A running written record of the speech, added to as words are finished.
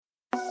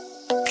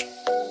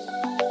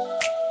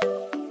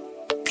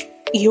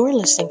You're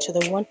listening to the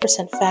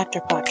 1%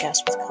 Factor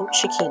podcast with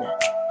Coach Shakina,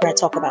 where I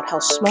talk about how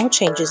small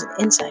changes and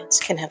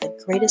insights can have the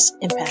greatest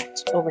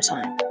impact over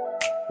time.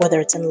 Whether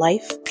it's in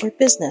life or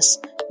business,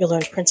 you'll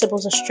learn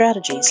principles and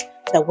strategies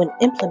that, when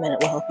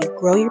implemented, will help you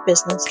grow your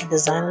business and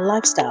design a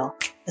lifestyle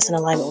that's in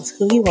alignment with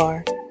who you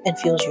are and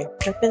fuels your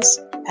purpose,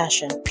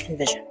 passion, and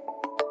vision.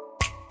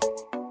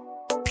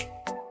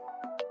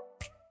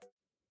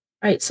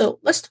 All right, so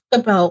let's talk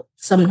about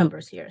some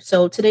numbers here.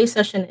 So today's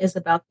session is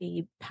about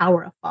the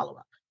power of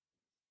follow-up.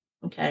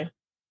 Okay.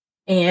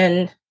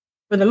 And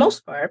for the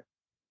most part,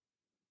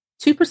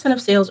 2% of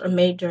sales are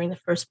made during the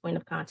first point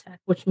of contact,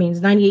 which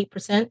means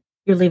 98%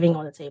 you're leaving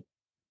on the table.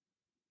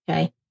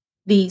 Okay.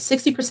 The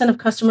 60% of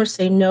customers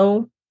say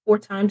no 4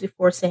 times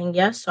before saying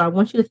yes. So I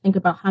want you to think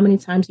about how many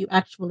times you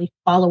actually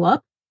follow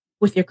up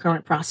with your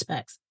current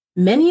prospects.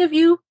 Many of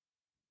you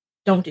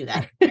don't do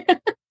that.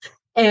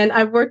 And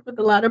I've worked with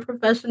a lot of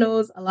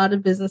professionals, a lot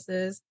of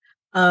businesses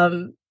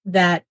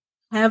that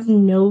have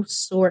no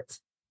sort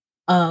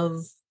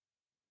of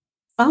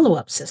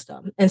follow-up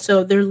system. And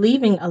so they're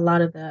leaving a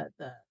lot of the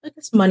I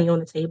guess, money on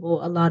the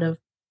table, a lot of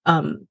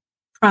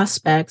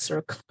prospects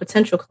or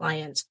potential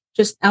clients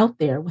just out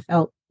there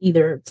without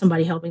either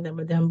somebody helping them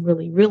or them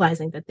really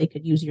realizing that they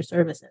could use your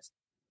services.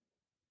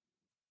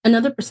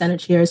 Another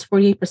percentage here is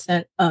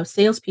 48% of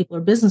salespeople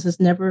or businesses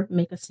never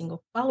make a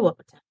single follow-up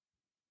attempt.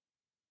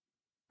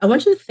 I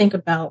want you to think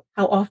about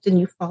how often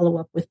you follow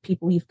up with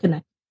people you've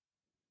connected.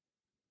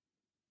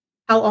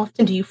 How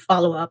often do you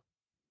follow up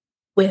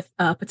with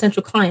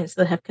potential clients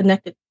that have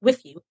connected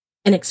with you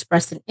and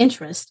expressed an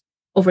interest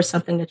over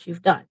something that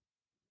you've done?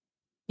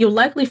 You'll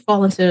likely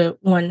fall into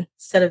one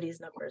set of these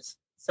numbers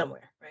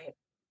somewhere, right?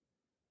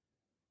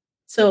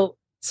 So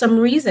some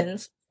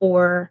reasons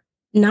for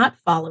not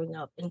following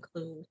up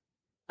include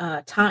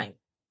time.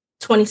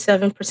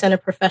 27%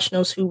 of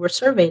professionals who were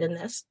surveyed in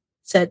this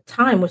said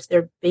time was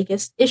their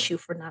biggest issue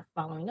for not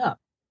following up.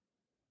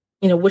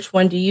 Which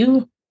one do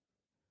you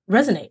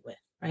resonate with,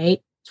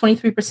 right?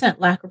 23%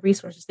 lack of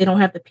resources. They don't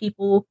have the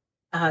people,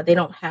 they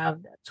don't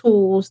have the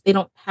tools, they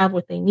don't have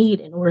what they need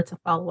in order to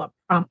follow up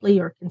promptly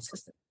or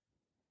consistently.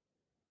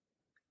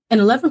 And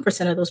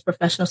 11% of those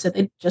professionals said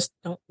they just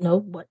don't know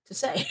what to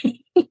say,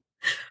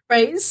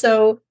 right?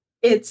 So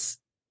you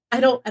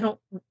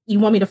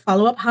want me to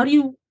follow up?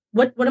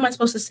 What am I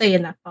supposed to say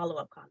in that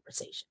follow-up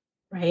conversation,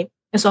 right?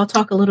 And so I'll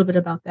talk a little bit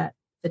about that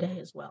today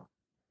as well.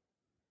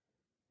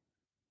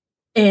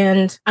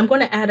 And I'm going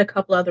to add a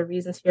couple other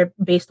reasons here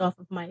based off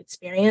of my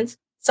experience.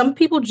 Some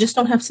people just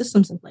don't have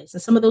systems in place,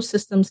 and some of those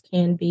systems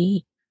can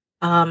be,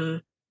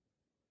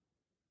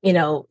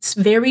 it's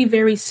very,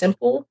 very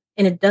simple,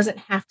 and it doesn't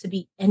have to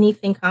be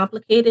anything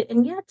complicated.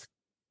 And yet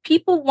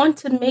people want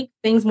to make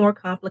things more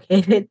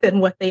complicated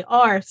than what they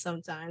are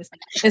sometimes.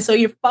 And so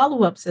your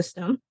follow-up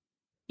system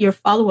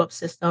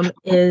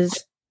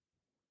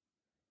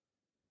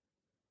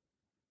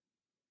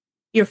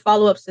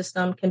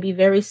can be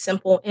very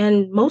simple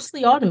and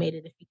mostly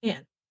automated if you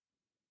can.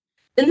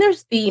 Then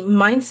there's the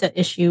mindset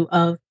issue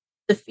of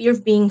the fear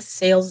of being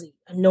salesy,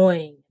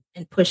 annoying,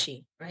 and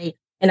pushy, right?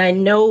 And I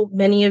know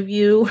many of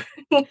you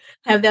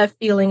have that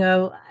feeling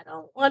of, I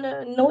don't want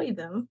to annoy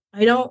them.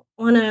 I don't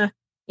want to,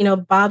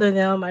 bother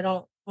them. I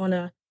don't want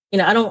to,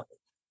 I don't.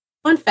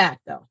 Fun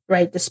fact though,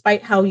 right?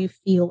 Despite how you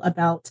feel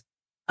about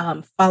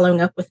following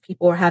up with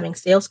people or having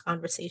sales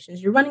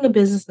conversations, you're running a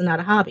business and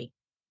not a hobby.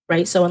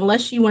 Right. So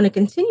unless you want to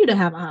continue to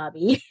have a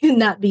hobby and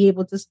not be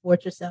able to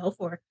support yourself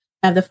or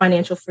have the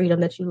financial freedom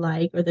that you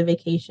like, or the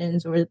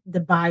vacations, or the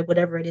buy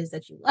whatever it is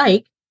that you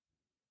like,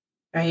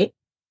 right?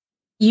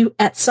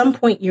 At some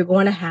point, you're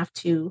going to have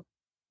to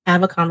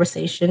have a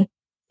conversation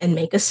and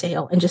make a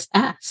sale and just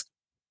ask.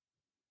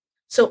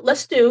 So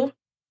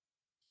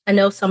I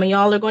know some of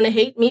y'all are going to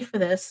hate me for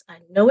this. I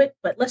know it,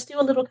 but let's do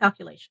a little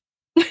calculation.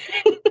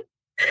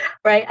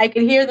 Right. I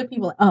can hear the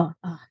people,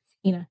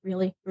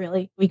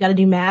 really, we got to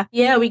do math.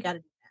 Yeah, we got to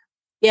do math.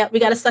 Yeah, we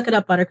got to suck it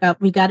up, Buttercup.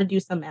 We got to do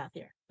some math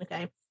here.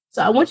 Okay.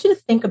 So I want you to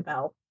think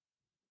about,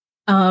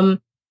 in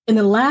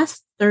the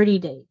last 30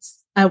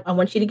 days, I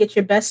want you to get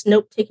your best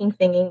note-taking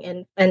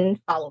thinking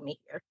and follow me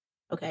here.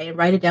 Okay. And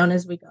write it down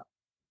as we go.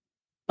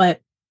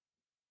 But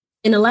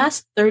in the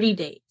last 30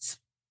 days,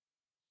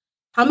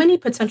 how many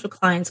potential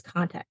clients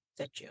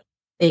contacted you?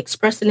 They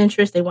expressed an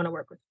interest. They want to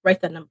work with.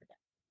 Write that number down.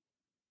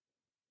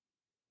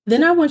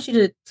 Then I want you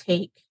to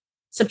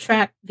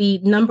subtract the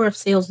number of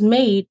sales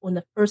made on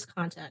the first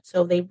contact.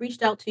 So they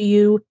reached out to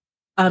you,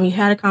 you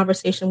had a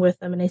conversation with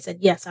them, and they said,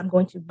 yes, I'm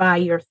going to buy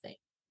your thing.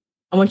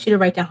 I want you to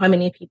write down how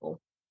many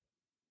people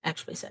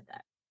actually said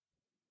that.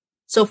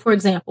 So for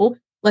example,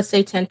 let's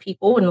say 10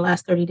 people in the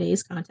last 30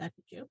 days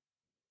contacted you.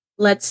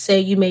 Let's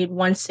say you made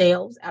 1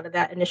 sales out of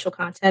that initial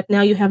contact.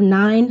 Now you have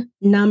 9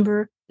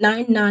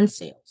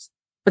 non-sales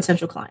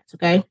potential clients.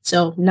 Okay.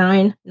 So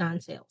 9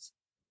 non-sales.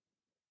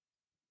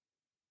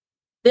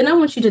 Then I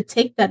want you to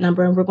take that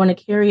number and we're going to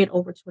carry it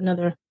over to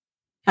another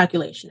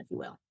calculation, if you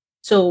will.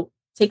 So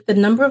take the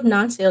number of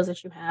non-sales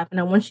that you have, and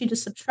I want you to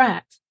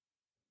subtract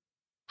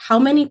how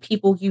many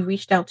people you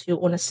reached out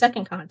to on a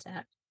second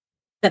contact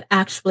that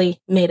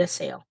actually made a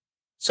sale.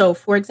 So,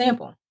 for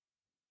example,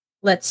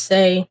 let's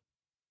say,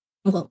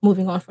 well,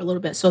 moving on for a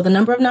little bit. So, the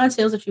number of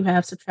non-sales that you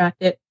have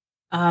subtracted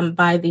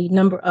by the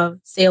number of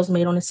sales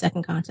made on a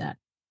second contact,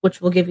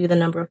 which will give you the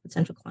number of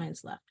potential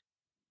clients left.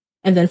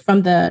 And then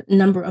from the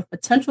number of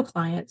potential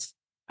clients,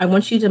 I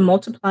want you to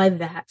multiply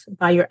that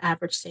by your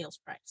average sales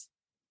price.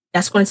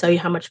 That's going to tell you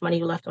how much money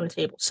you left on the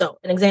table. So,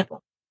 an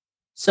example.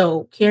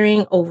 So,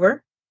 carrying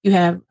over, you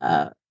have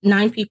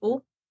 9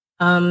 people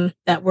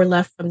that were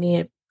left from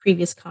the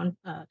previous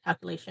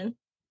calculation.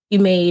 You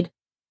made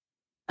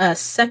a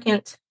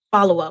second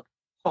follow-up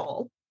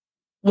call.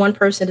 One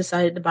person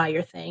decided to buy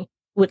your thing,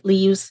 which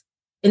leaves,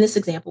 in this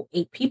example,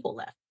 8 people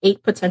left,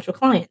 8 potential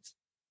clients.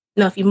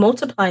 Now, if you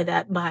multiply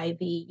that by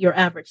your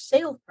average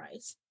sale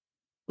price,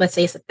 let's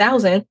say it's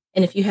 $1,000,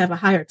 and if you have a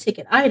higher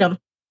ticket item,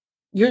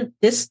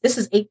 this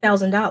is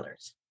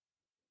 $8,000.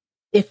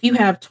 If you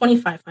have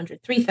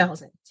 $2,500,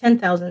 $3,000,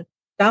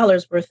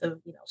 $10,000 worth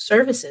of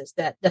services,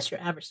 that's your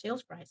average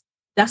sales price.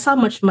 That's how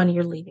much money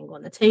you're leaving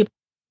on the table.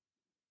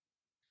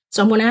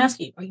 So I'm going to ask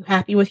you, are you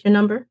happy with your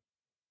number?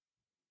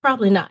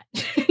 Probably not.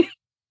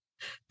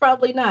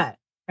 Probably not,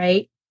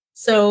 right?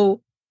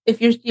 So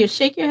if you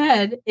shake your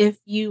head, if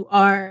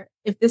you're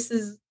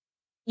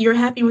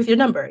happy with your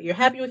number, you're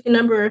happy with your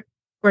number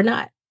or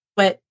not.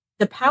 But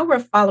the power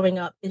of following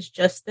up is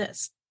just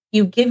this.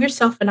 You give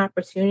yourself an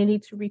opportunity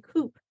to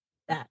recoup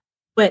that.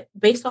 But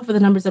based off of the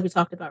numbers that we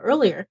talked about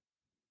earlier,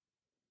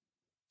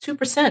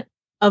 2%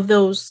 of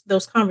those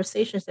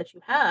conversations that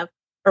you have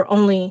are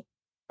going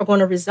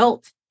to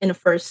result in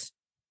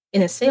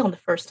a sale in the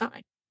first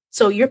time.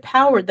 So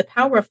the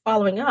power of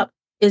following up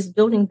is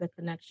building the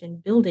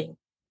connection, building,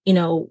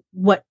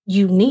 what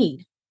you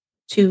need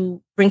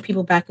to bring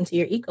people back into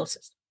your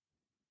ecosystem.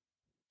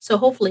 So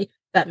hopefully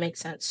that makes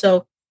sense.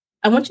 So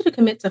I want you to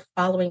commit to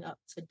following up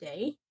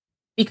today,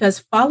 because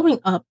following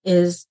up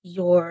is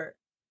your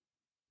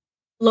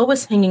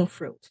lowest hanging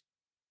fruit,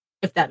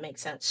 if that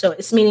makes sense. So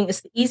it's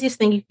the easiest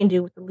thing you can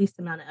do with the least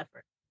amount of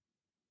effort.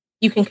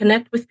 You can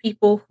connect with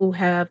people who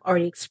have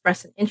already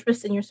expressed an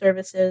interest in your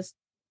services.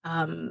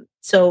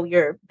 So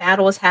your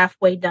battle is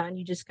halfway done.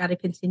 You just got to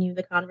continue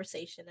the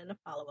conversation and a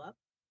follow-up.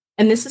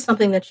 And this is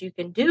something that you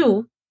can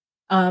do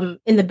in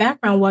the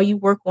background while you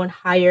work on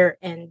higher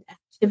end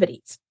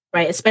activities,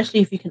 right? Especially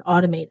if you can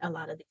automate a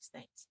lot of these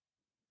things.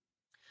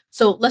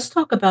 So let's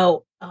talk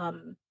about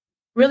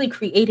really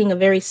creating a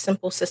very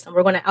simple system.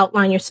 We're going to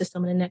outline your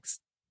system in the next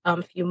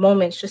few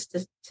moments just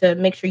to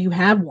make sure you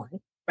have one,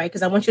 right?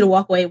 Because I want you to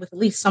walk away with at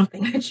least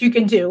something that you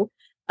can do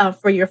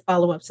for your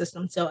follow-up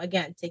system. So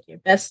again, take your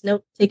best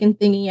note-taking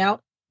thingy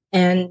out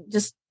and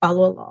just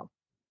follow along,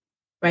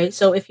 right?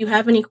 So if you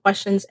have any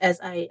questions as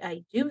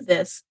I do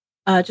this,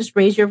 just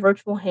raise your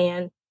virtual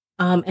hand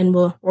and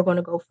we're going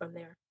to go from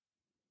there.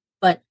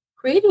 But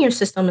creating your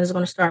system is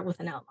going to start with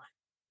an outline.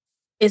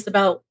 It's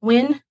about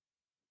when.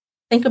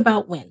 Think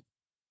about when,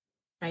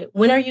 right?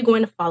 When are you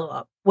going to follow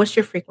up? What's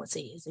your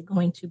frequency? Is it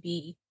going to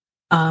be,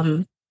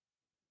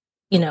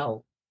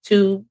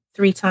 2,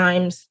 3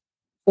 times,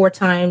 4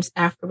 times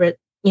after it,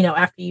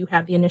 after you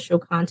have the initial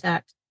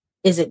contact?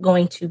 Is it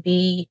going to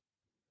be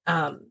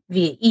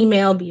via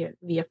email,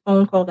 via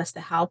phone call? That's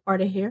the how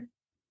part of here,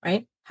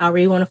 right? How are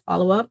you going to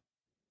follow up?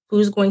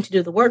 Who's going to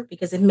do the work?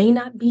 Because it may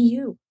not be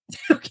you.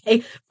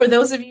 Okay. For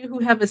those of you who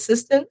have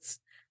assistants,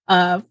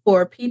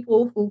 for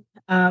people who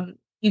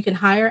you can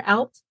hire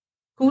out,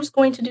 who's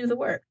going to do the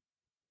work?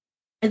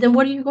 And then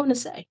what are you going to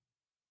say?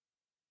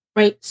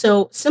 Right?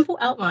 So simple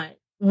outline.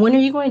 When are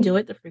you going to do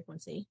it? The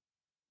frequency.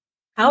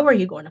 How are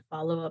you going to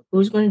follow up?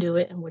 Who's going to do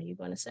it? And what are you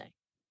going to say?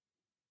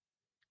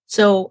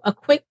 So a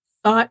quick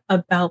thought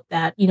about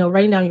that,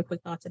 writing down your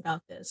quick thoughts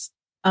about this.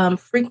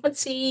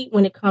 Frequency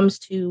when it comes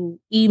to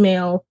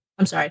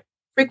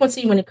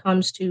frequency when it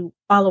comes to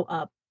follow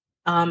up.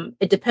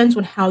 It depends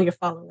on how you're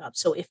following up.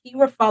 So if you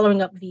were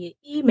following up via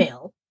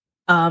email,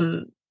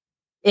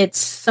 it's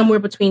somewhere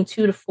between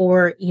 2 to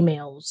 4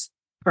 emails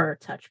per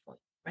touch point,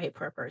 right?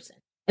 Per person.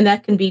 And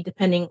that can be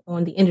depending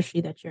on the industry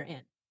that you're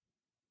in.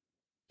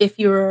 If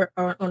you're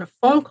on a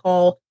phone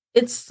call,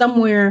 it's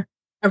somewhere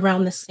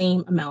around the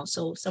same amount.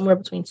 So somewhere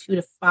between 2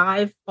 to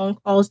 5 phone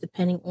calls,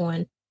 depending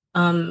on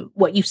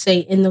what you say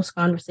in those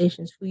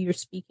conversations, who you're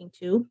speaking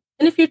to.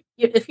 And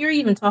if you're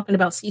even talking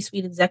about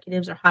C-suite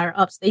executives or higher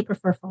ups, they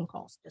prefer phone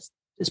calls.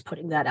 Just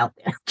putting that out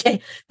there.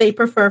 Okay. They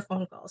prefer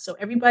phone calls. So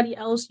everybody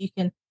else, you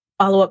can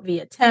follow up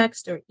via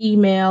text or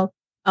email.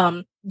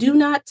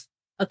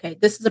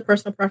 This is a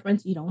personal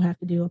preference. You don't have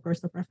to do a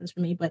personal preference for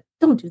me, but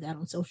don't do that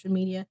on social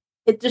media.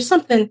 It does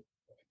something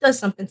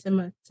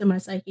to my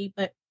psyche.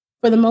 But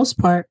for the most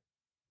part,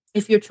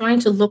 if you're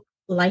trying to look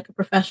like a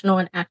professional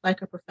and act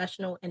like a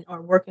professional and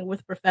are working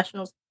with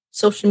professionals,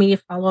 social media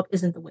follow-up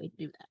isn't the way to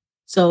do that.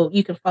 So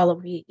you can follow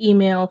via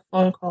email,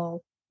 phone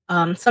call,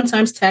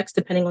 sometimes text,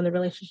 depending on the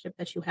relationship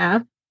that you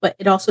have. But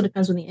it also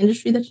depends on the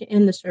industry that you're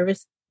in, the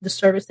service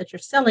that you're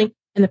selling,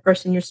 and the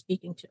person you're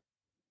speaking to.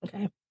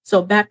 Okay.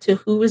 So back to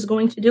who is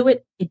going to do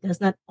it. It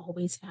does not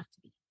always have to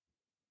be.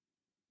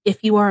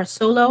 If you are a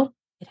solo,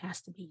 it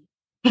has to be.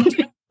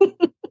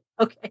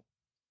 Okay.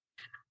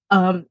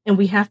 And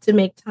we have to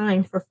make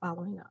time for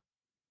following up.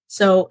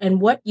 So, and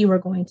what you are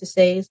going to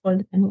say is going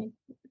to depend on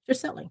what you're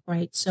selling,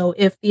 right? So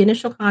if the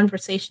initial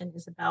conversation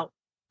is about,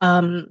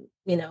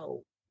 you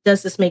know,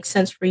 does this make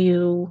sense for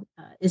you?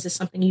 Is this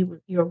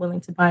something you're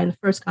willing to buy in the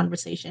first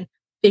conversation?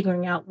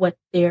 Figuring out what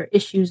their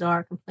issues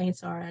are,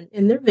 complaints are,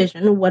 and their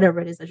vision, whatever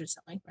it is that you're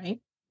selling, right?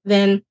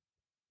 Then,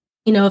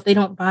 if they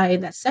don't buy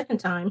that second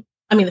time,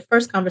 I mean, the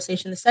first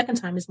conversation, the second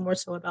time is more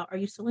so about, are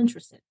you still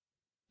interested?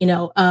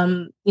 You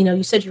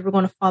said you were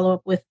going to follow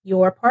up with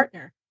your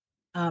partner.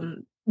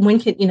 When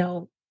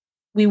can,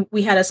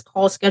 we had a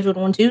call scheduled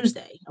on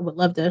Tuesday. I would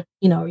love to,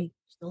 are you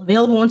still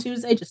available on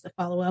Tuesday just to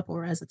follow up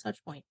or as a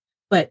touch point?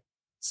 But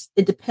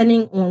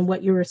depending on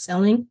what you were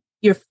selling,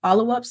 your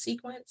follow-up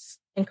sequence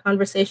and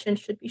conversation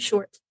should be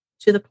short,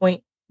 to the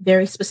point,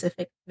 very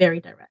specific,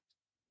 very direct.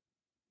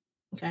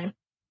 Okay.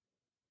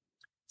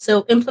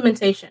 So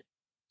implementation,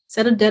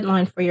 set a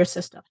deadline for your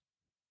system.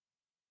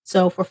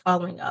 So for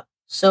following up.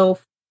 So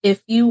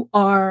if you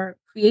are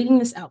creating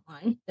this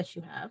outline that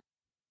you have,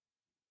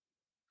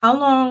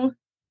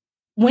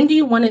 when do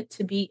you want it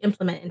to be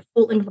implemented in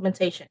full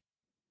implementation?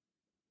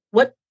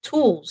 What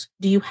tools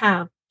do you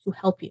have to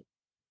help you?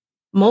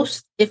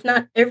 Most, if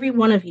not every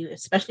one of you,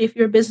 especially if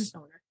you're a business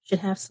owner, should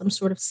have some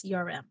sort of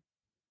CRM,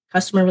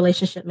 customer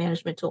relationship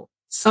management tool,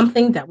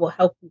 something that will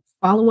help you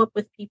follow up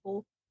with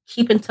people,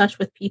 keep in touch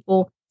with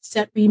people,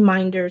 set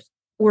reminders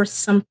or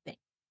something,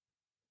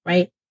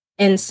 right?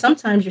 And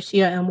sometimes your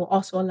CRM will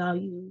also allow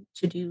you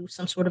to do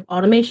some sort of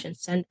automation,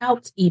 send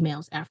out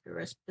emails after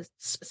a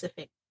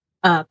specific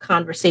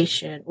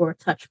conversation or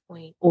touch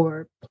point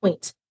or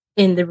point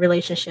in the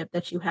relationship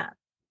that you have,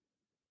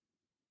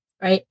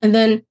 right? And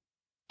then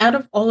out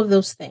of all of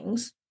those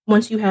things,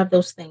 once you have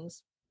those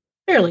things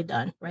fairly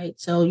done, right?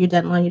 So your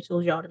deadline, your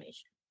tools, your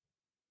automation,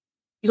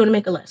 you're going to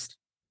make a list.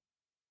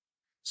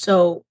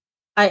 So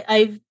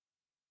I've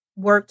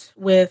worked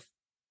with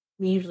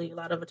usually a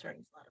lot of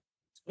attorneys,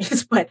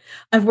 but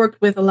I've worked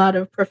with a lot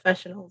of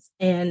professionals,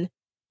 and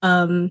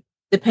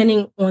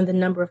depending on the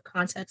number of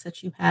contacts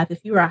that you have,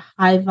 if you're a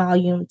high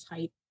volume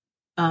type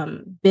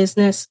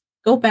business,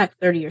 go back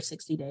 30 or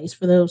 60 days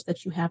for those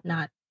that you have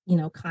not,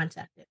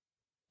 contacted.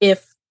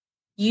 If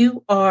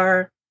you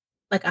are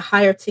like a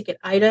higher ticket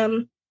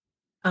item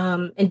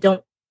and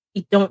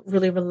you don't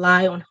really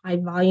rely on high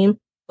volume,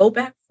 go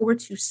back 4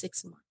 to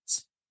 6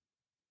 months.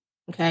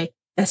 Okay.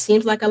 That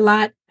seems like a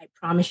lot. I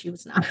promise you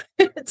it's not.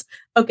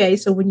 Okay.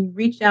 So when you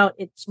reach out,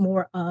 it's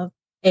more of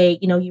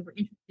you were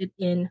interested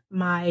in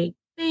my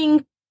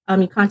thing.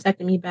 You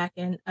contacted me back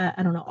in,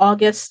 I don't know,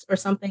 August or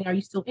something. Are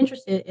you still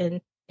interested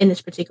in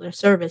this particular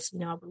service?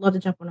 I would love to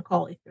jump on a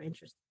call if you're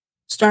interested.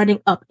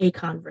 Starting up a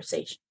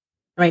conversation,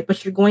 right?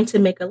 But you're going to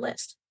make a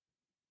list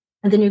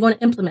and then you're going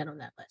to implement on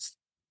that list.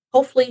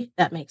 Hopefully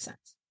that makes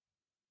sense.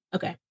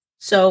 Okay.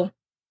 So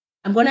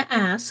I'm going to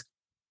ask,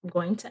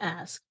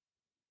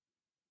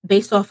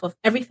 based off of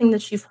everything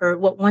that you've heard,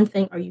 what one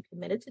thing are you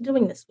committed to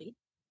doing this week?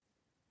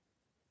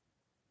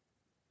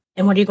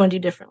 And what are you going to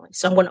do differently?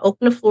 So I'm going to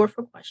open the floor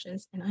for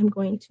questions and I'm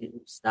going to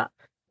stop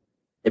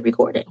the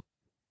recording.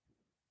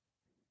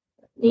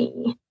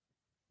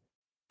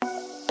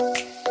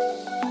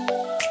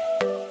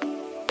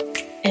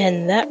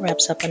 And that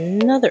wraps up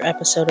another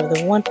episode of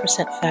the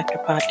 1% Factor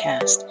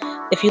podcast.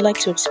 If you'd like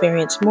to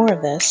experience more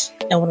of this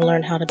and want to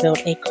learn how to build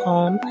a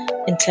calm,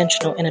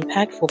 intentional, and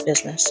impactful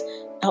business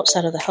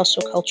outside of the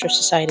hustle culture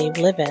society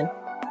we live in,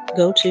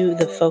 go to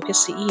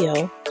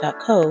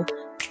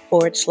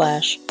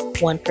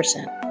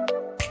thefocusceo.co/1%.